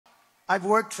I've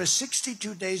worked for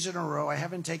 62 days in a row. I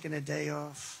haven't taken a day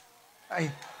off.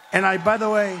 By the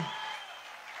way,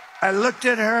 I looked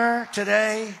at her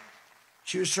today.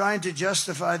 She was trying to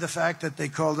justify the fact that they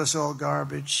called us all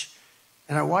garbage.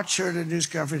 And I watched her at a news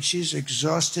conference. She's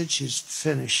exhausted. She's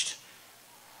finished.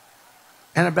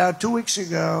 And about 2 weeks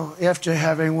ago, after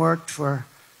having worked for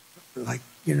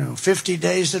 50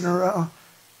 days in a row,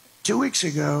 2 weeks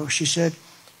ago, she said,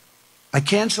 I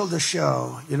canceled the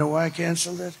show. You know why I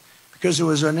canceled it? Because it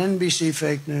was on NBC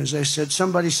fake news. I said,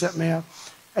 somebody set me up.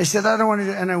 I said, I don't want to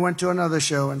do it. And I went to another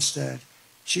show instead.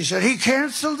 She said, he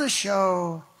canceled the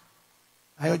show.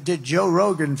 I did Joe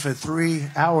Rogan for 3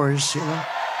 hours, you know.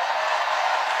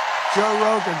 Joe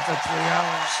Rogan for 3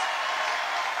 hours.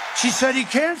 She said, he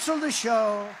canceled the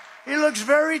show. He looks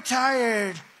very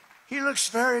tired. He looks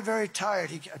very, very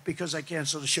tired. Because I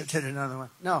canceled the show, did another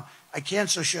one. No, I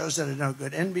cancel shows that are no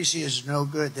good. NBC is no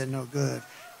good. They're no good.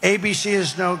 ABC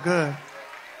is no good.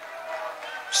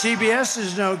 CBS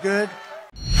is no good.